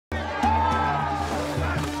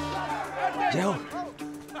Joe.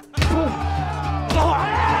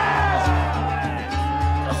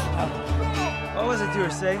 What was it you were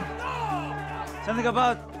saying? Something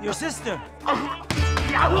about your sister.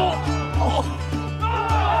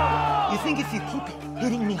 You think if you keep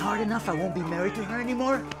hitting me hard enough, I won't be married to her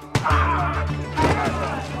anymore?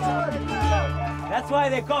 That's why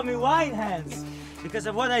they call me Wine Hands. Because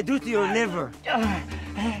of what I do to your liver.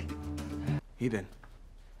 Eden.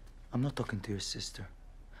 I'm not talking to your sister.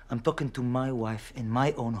 I'm talking to my wife in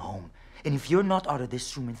my own home. And if you're not out of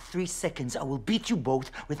this room in 3 seconds, I will beat you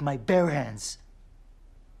both with my bare hands.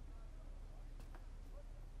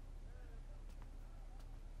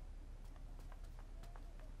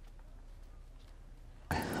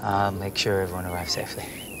 I'll make sure everyone arrives safely.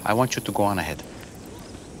 I want you to go on ahead.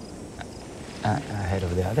 Ahead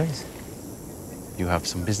of the others? You have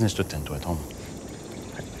some business to tend to at home.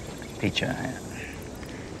 Teacher,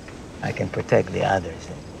 I can protect the others.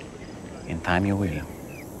 In time you will.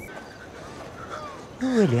 You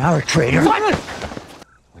really are a traitor.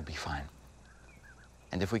 We'll be fine.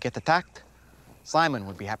 And if we get attacked, Simon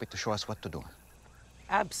would be happy to show us what to do.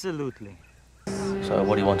 Absolutely. So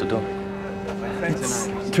what do you want to do? Let's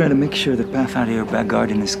try to make sure the path out of your back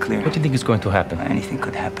garden is clear. What do you think is going to happen? Anything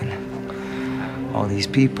could happen. All these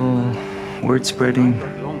people, word spreading,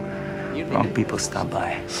 wrong people stop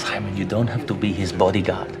by. Simon, you don't have to be his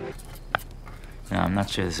bodyguard. No, I'm not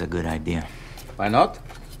sure this is a good idea. Why not?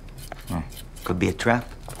 Well, could be a trap.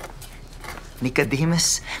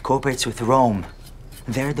 Nicodemus cooperates with Rome.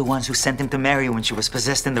 They're the ones who sent him to Mary when she was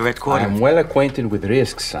possessed in the Red Quarter. I'm well acquainted with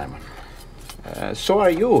risks, Simon. So are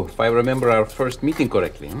you, if I remember our first meeting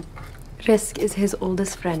correctly. Risk is his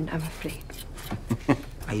oldest friend, I'm afraid.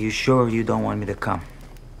 Are you sure you don't want me to come?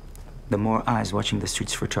 The more eyes watching the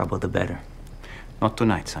streets for trouble, the better. Not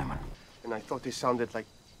tonight, Simon. And I thought it sounded like...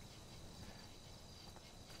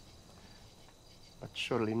 But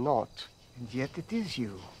surely not. And yet it is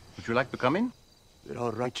you. Would you like to come in? There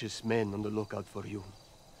are righteous men on the lookout for you.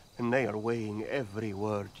 And they are weighing every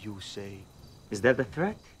word you say. Is that the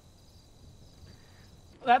threat?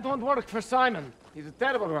 That won't work for Simon. He's a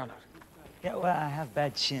terrible runner. Yeah, well, I have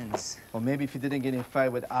bad shins. Or maybe if you didn't get in a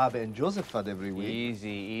fight with Abe and Josephat every week. Easy,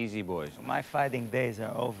 easy, boys. My fighting days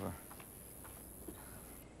are over.